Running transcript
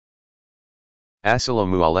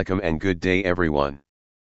Assalamu alaikum and good day everyone.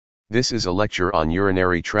 This is a lecture on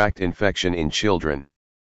urinary tract infection in children.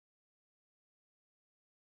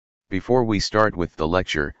 Before we start with the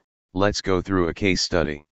lecture, let's go through a case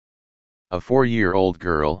study. A 4-year-old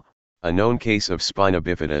girl, a known case of spina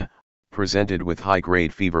bifida, presented with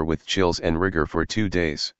high-grade fever with chills and rigor for 2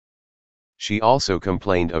 days. She also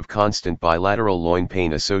complained of constant bilateral loin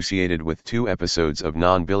pain associated with 2 episodes of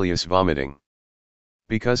non-bilious vomiting.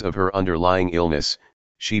 Because of her underlying illness,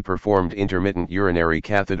 she performed intermittent urinary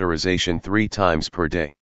catheterization 3 times per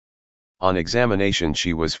day. On examination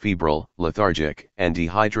she was febrile, lethargic, and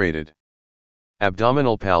dehydrated.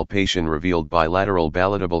 Abdominal palpation revealed bilateral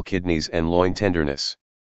palatable kidneys and loin tenderness.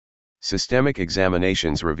 Systemic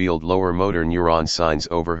examinations revealed lower motor neuron signs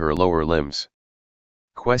over her lower limbs.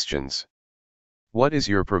 Questions. What is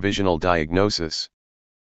your provisional diagnosis?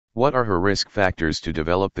 What are her risk factors to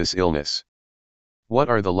develop this illness? What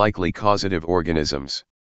are the likely causative organisms?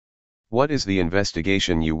 What is the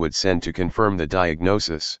investigation you would send to confirm the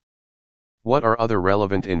diagnosis? What are other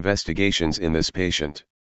relevant investigations in this patient?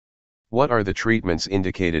 What are the treatments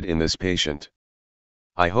indicated in this patient?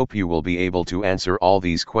 I hope you will be able to answer all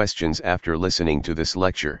these questions after listening to this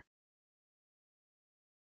lecture.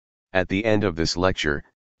 At the end of this lecture,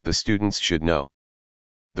 the students should know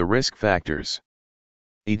the risk factors,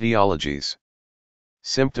 etiologies,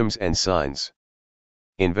 symptoms and signs,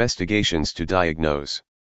 investigations to diagnose,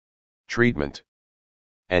 treatment,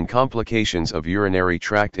 and complications of urinary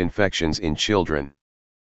tract infections in children.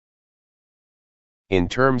 In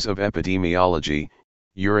terms of epidemiology,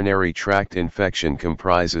 urinary tract infection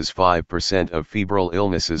comprises 5% of febrile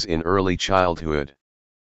illnesses in early childhood.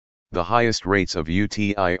 The highest rates of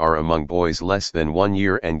UTI are among boys less than 1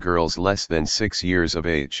 year and girls less than 6 years of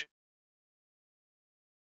age.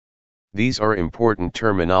 These are important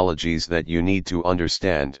terminologies that you need to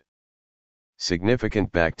understand.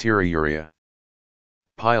 Significant bacteriuria,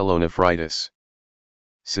 pyelonephritis,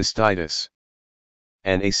 cystitis,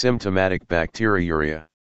 and asymptomatic bacteriuria.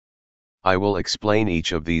 I will explain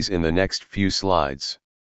each of these in the next few slides.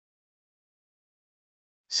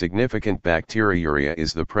 Significant bacteriuria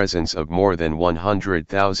is the presence of more than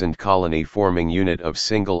 100,000 colony-forming unit of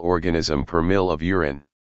single organism per ml of urine.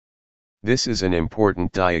 This is an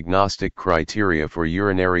important diagnostic criteria for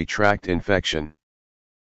urinary tract infection.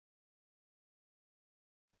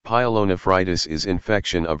 Pyelonephritis is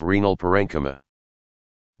infection of renal parenchyma.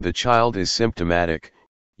 The child is symptomatic,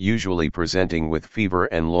 usually presenting with fever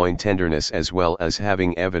and loin tenderness as well as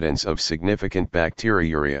having evidence of significant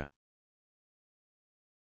bacteriuria.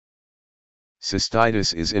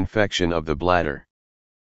 Cystitis is infection of the bladder.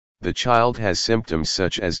 The child has symptoms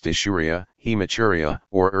such as dysuria, hematuria,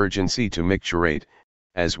 or urgency to micturate,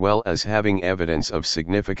 as well as having evidence of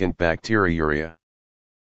significant bacteriuria.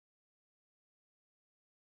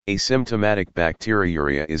 Asymptomatic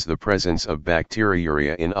bacteriuria is the presence of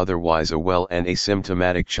bacteriuria in otherwise a well and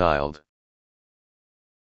asymptomatic child.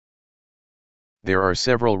 There are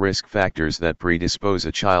several risk factors that predispose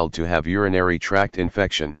a child to have urinary tract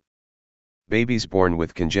infection. Babies born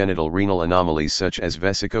with congenital renal anomalies such as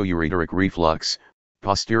vesicoureteric reflux,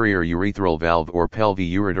 posterior urethral valve or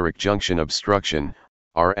pelviureteric junction obstruction,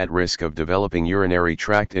 are at risk of developing urinary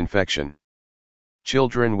tract infection.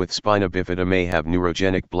 Children with spina bifida may have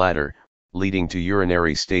neurogenic bladder, leading to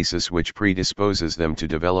urinary stasis which predisposes them to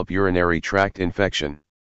develop urinary tract infection.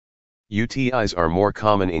 UTIs are more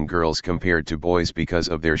common in girls compared to boys because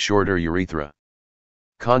of their shorter urethra.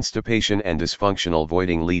 Constipation and dysfunctional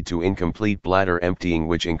voiding lead to incomplete bladder emptying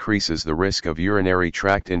which increases the risk of urinary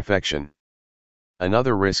tract infection.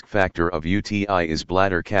 Another risk factor of UTI is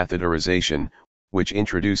bladder catheterization, which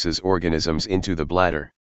introduces organisms into the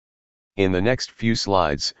bladder. In the next few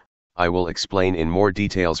slides, I will explain in more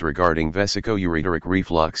details regarding vesicoureteric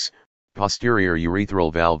reflux, posterior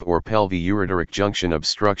urethral valve or pelviureteric junction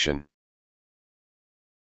obstruction.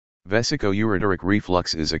 Vesicoureteric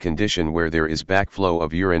reflux is a condition where there is backflow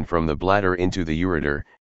of urine from the bladder into the ureter,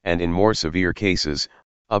 and in more severe cases,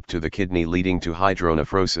 up to the kidney leading to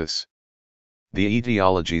hydronephrosis. The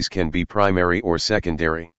etiologies can be primary or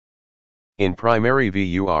secondary. In primary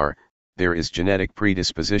VUR, there is genetic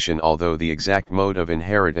predisposition although the exact mode of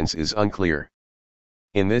inheritance is unclear.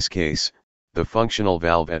 In this case, the functional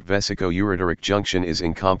valve at vesicoureteric junction is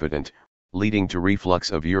incompetent, leading to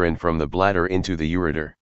reflux of urine from the bladder into the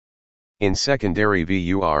ureter. In secondary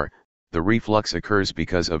VUR, the reflux occurs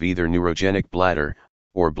because of either neurogenic bladder,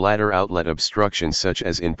 or bladder outlet obstruction such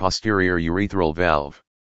as in posterior urethral valve.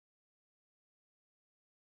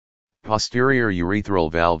 Posterior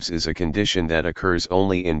urethral valves is a condition that occurs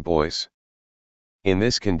only in boys. In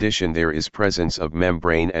this condition there is presence of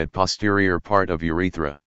membrane at posterior part of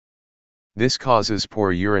urethra. This causes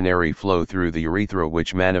poor urinary flow through the urethra,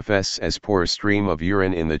 which manifests as poor stream of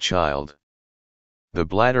urine in the child. The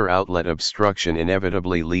bladder outlet obstruction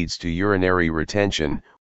inevitably leads to urinary retention,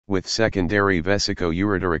 with secondary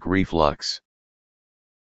vesico-ureteric reflux.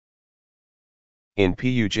 In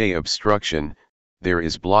PUJ obstruction, there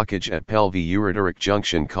is blockage at pelvi-ureteric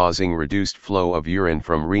junction causing reduced flow of urine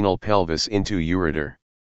from renal pelvis into ureter.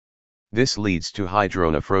 This leads to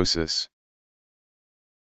hydronephrosis.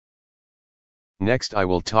 Next I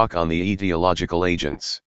will talk on the etiological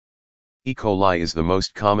agents. E. coli is the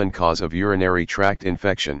most common cause of urinary tract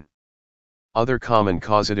infection. Other common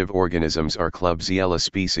causative organisms are Klebsiella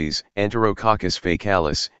species, Enterococcus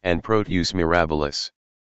faecalis, and Proteus mirabilis.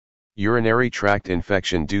 Urinary tract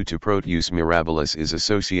infection due to Proteus mirabilis is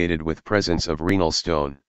associated with presence of renal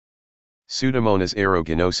stone. Pseudomonas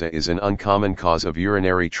aeruginosa is an uncommon cause of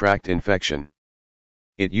urinary tract infection.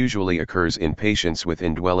 It usually occurs in patients with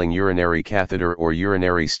indwelling urinary catheter or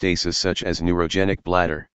urinary stasis such as neurogenic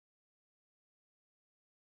bladder.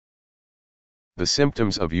 The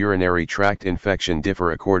symptoms of urinary tract infection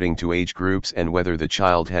differ according to age groups and whether the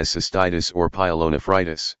child has cystitis or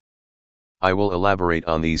pyelonephritis. I will elaborate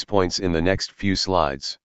on these points in the next few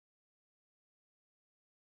slides.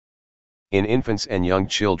 In infants and young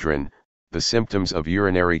children, the symptoms of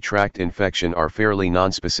urinary tract infection are fairly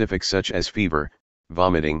nonspecific, such as fever,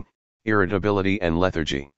 vomiting, irritability and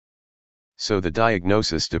lethargy. So the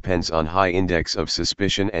diagnosis depends on high index of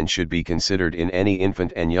suspicion and should be considered in any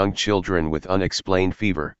infant and young children with unexplained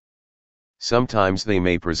fever. Sometimes they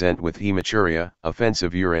may present with hematuria,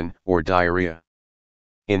 offensive urine, or diarrhea.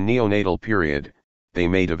 In neonatal period, they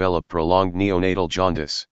may develop prolonged neonatal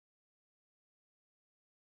jaundice.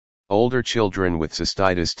 Older children with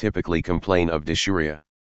cystitis typically complain of dysuria,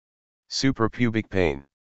 suprapubic pain,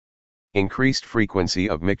 increased frequency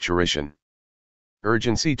of micturition,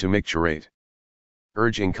 urgency to micturate,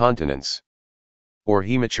 urge incontinence, or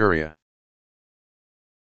hematuria.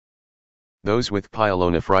 Those with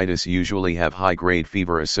pyelonephritis usually have high-grade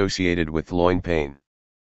fever associated with loin pain.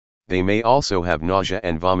 They may also have nausea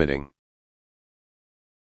and vomiting.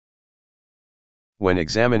 When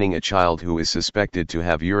examining a child who is suspected to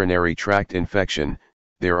have urinary tract infection,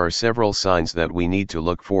 there are several signs that we need to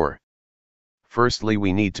look for. Firstly,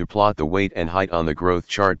 we need to plot the weight and height on the growth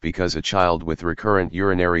chart, because a child with recurrent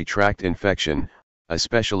urinary tract infection,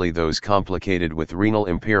 especially those complicated with renal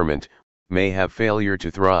impairment, may have failure to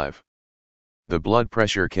thrive. The blood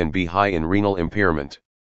pressure can be high in renal impairment.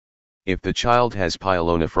 If the child has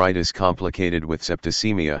pyelonephritis complicated with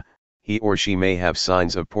septicemia, he or she may have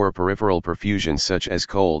signs of poor peripheral perfusion such as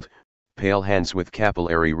cold, pale hands with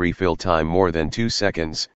capillary refill time more than 2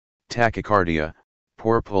 seconds, tachycardia,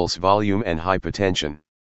 poor pulse volume and hypotension.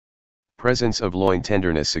 Presence of loin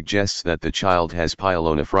tenderness suggests that the child has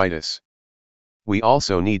pyelonephritis. We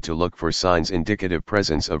also need to look for signs indicative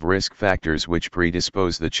presence of risk factors which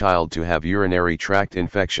predispose the child to have urinary tract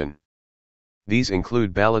infection. These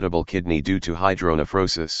include palatable kidney due to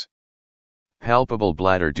hydronephrosis, palpable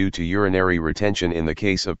bladder due to urinary retention in the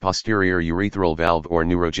case of posterior urethral valve or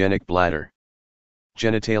neurogenic bladder,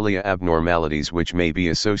 genitalia abnormalities which may be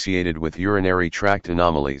associated with urinary tract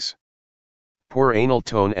anomalies, poor anal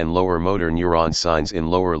tone and lower motor neuron signs in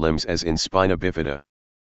lower limbs as in spina bifida,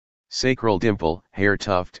 sacral dimple, hair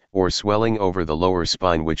tuft, or swelling over the lower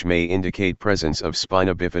spine which may indicate presence of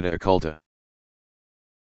spina bifida occulta.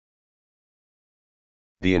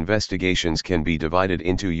 The investigations can be divided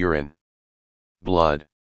into urine, blood,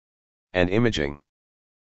 and imaging.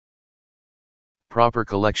 Proper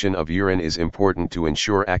collection of urine is important to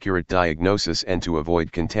ensure accurate diagnosis and to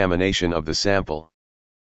avoid contamination of the sample.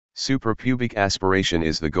 Suprapubic aspiration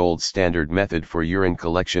is the gold standard method for urine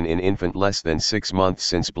collection in infant less than 6 months,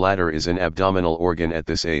 since bladder is an abdominal organ at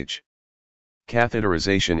this age.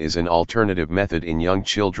 Catheterization is an alternative method in young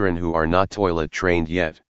children who are not toilet trained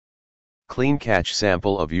yet. Clean catch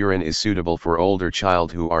sample of urine is suitable for older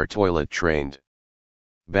child who are toilet trained.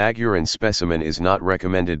 Bag urine specimen is not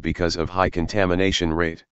recommended because of high contamination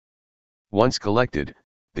rate. Once collected,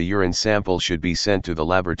 the urine sample should be sent to the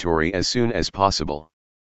laboratory as soon as possible.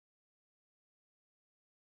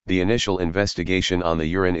 The initial investigation on the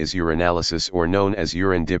urine is urinalysis, or known as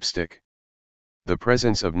urine dipstick. The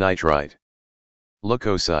presence of nitrite,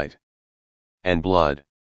 leukocyte, and blood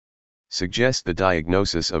suggests the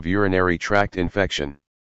diagnosis of urinary tract infection.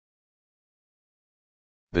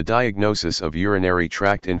 The diagnosis of urinary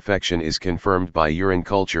tract infection is confirmed by urine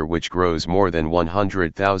culture, which grows more than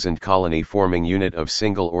 100,000 colony-forming unit of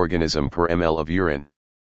single organism per ml of urine.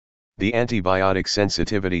 The antibiotic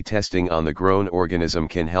sensitivity testing on the grown organism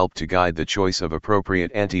can help to guide the choice of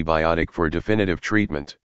appropriate antibiotic for definitive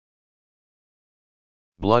treatment.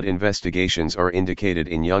 Blood investigations are indicated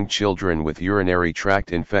in young children with urinary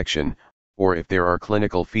tract infection, or if there are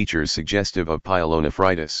clinical features suggestive of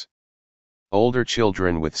pyelonephritis. Older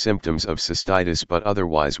children with symptoms of cystitis but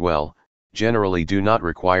otherwise well, generally do not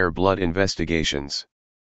require blood investigations.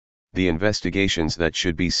 The investigations that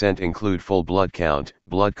should be sent include full blood count,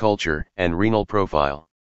 blood culture, and renal profile.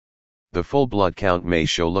 The full blood count may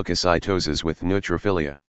show leukocytosis with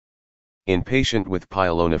neutrophilia. In patient with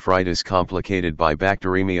pyelonephritis complicated by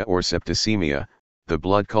bacteremia or septicemia, the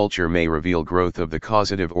blood culture may reveal growth of the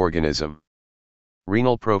causative organism.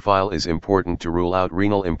 Renal profile is important to rule out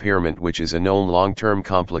renal impairment, which is a known long-term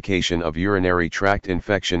complication of urinary tract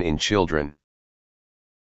infection in children.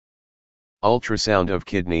 Ultrasound of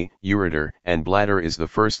kidney, ureter, and bladder is the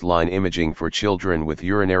first-line imaging for children with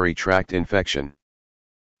urinary tract infection.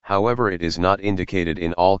 However, it is not indicated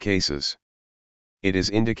in all cases. It is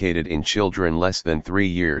indicated in children less than 3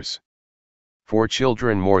 years. For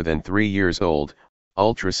children more than 3 years old,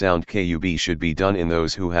 ultrasound CUB should be done in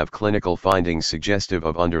those who have clinical findings suggestive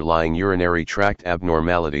of underlying urinary tract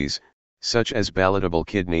abnormalities, such as palatable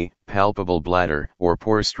kidney, palpable bladder, or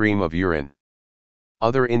poor stream of urine.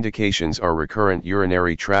 Other indications are recurrent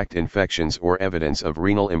urinary tract infections or evidence of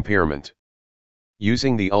renal impairment.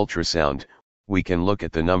 Using the ultrasound, we can look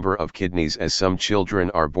at the number of kidneys, as some children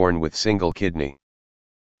are born with single kidney.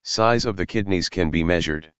 Size of the kidneys can be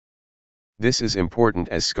measured. This is important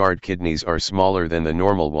as scarred kidneys are smaller than the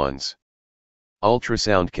normal ones.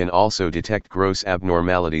 Ultrasound can also detect gross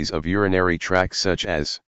abnormalities of urinary tract such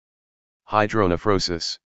as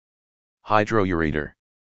hydronephrosis, hydroureter,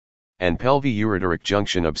 and pelviureteric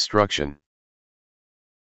junction obstruction.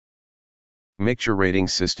 Mixture rating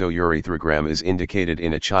cystourethrogram is indicated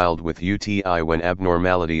in a child with UTI when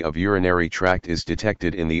abnormality of urinary tract is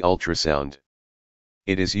detected in the ultrasound.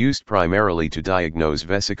 It is used primarily to diagnose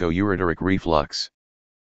vesicoureteric reflux.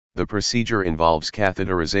 The procedure involves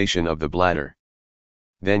catheterization of the bladder.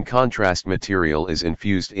 Then contrast material is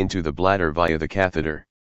infused into the bladder via the catheter.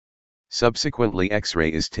 Subsequently,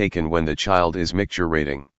 X-ray is taken when the child is mixture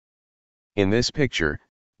rating. In this picture,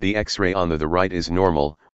 the X-ray on the right is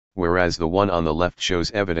normal, whereas the one on the left shows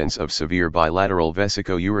evidence of severe bilateral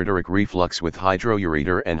vesicoureteric reflux with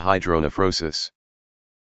hydroureter and hydronephrosis.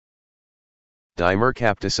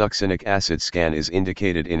 Dimercaptosuccinic acid scan is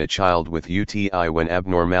indicated in a child with UTI when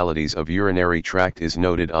abnormalities of urinary tract is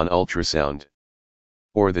noted on ultrasound,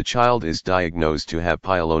 or the child is diagnosed to have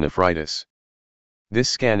pyelonephritis. This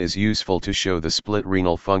scan is useful to show the split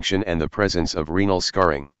renal function and the presence of renal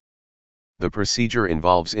scarring. The procedure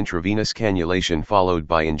involves intravenous cannulation followed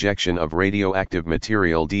by injection of radioactive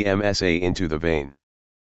material DMSA into the vein.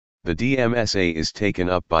 The DMSA is taken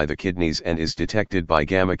up by the kidneys and is detected by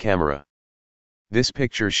gamma camera. This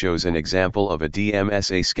picture shows an example of a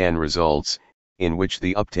DMSA scan results, in which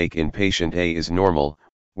the uptake in patient A is normal,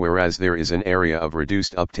 whereas there is an area of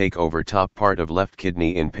reduced uptake over top part of left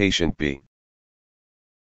kidney in patient B.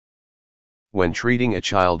 When treating a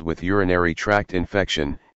child with urinary tract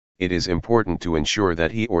infection, it is important to ensure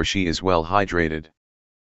that he or she is well hydrated.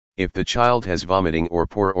 If the child has vomiting or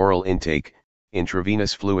poor oral intake,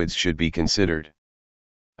 intravenous fluids should be considered.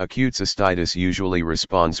 Acute cystitis usually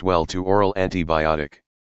responds well to oral antibiotic.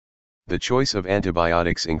 The choice of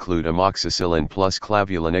antibiotics include amoxicillin plus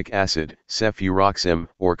clavulanic acid, cefuroxime,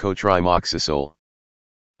 or cotrimoxazole.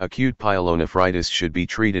 Acute pyelonephritis should be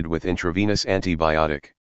treated with intravenous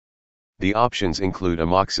antibiotic. The options include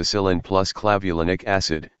amoxicillin plus clavulanic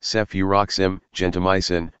acid, cefuroxime,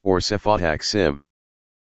 gentamicin, or cefotaxime.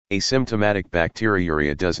 Asymptomatic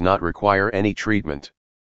bacteriuria does not require any treatment.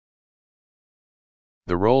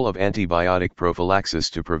 The role of antibiotic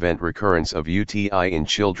prophylaxis to prevent recurrence of UTI in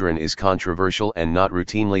children is controversial and not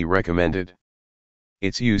routinely recommended.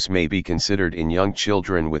 Its use may be considered in young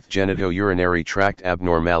children with genitourinary tract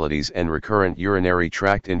abnormalities and recurrent urinary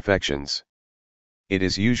tract infections. It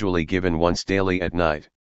is usually given once daily at night.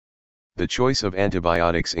 The choice of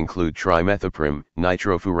antibiotics include trimethoprim,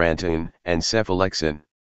 nitrofurantoin, and cephalexin.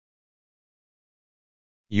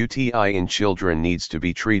 UTI in children needs to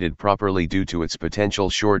be treated properly due to its potential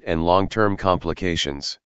short and long-term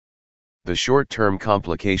complications. The short-term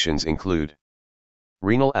complications include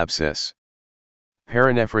renal abscess,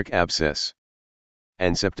 paranephric abscess,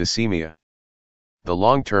 and septicemia. The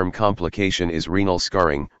long-term complication is renal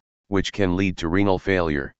scarring, which can lead to renal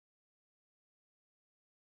failure.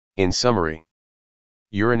 In summary,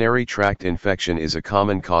 urinary tract infection is a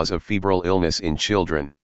common cause of febrile illness in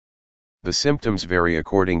children. The symptoms vary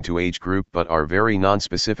according to age group but are very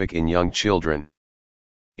nonspecific in young children.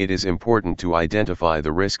 It is important to identify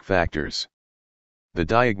the risk factors. The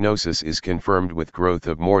diagnosis is confirmed with growth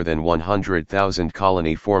of more than 100,000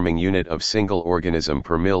 colony-forming unit of single organism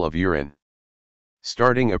per ml of urine.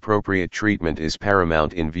 Starting appropriate treatment is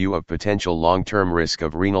paramount in view of potential long-term risk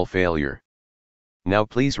of renal failure. Now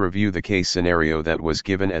please review the case scenario that was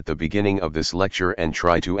given at the beginning of this lecture and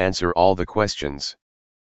try to answer all the questions.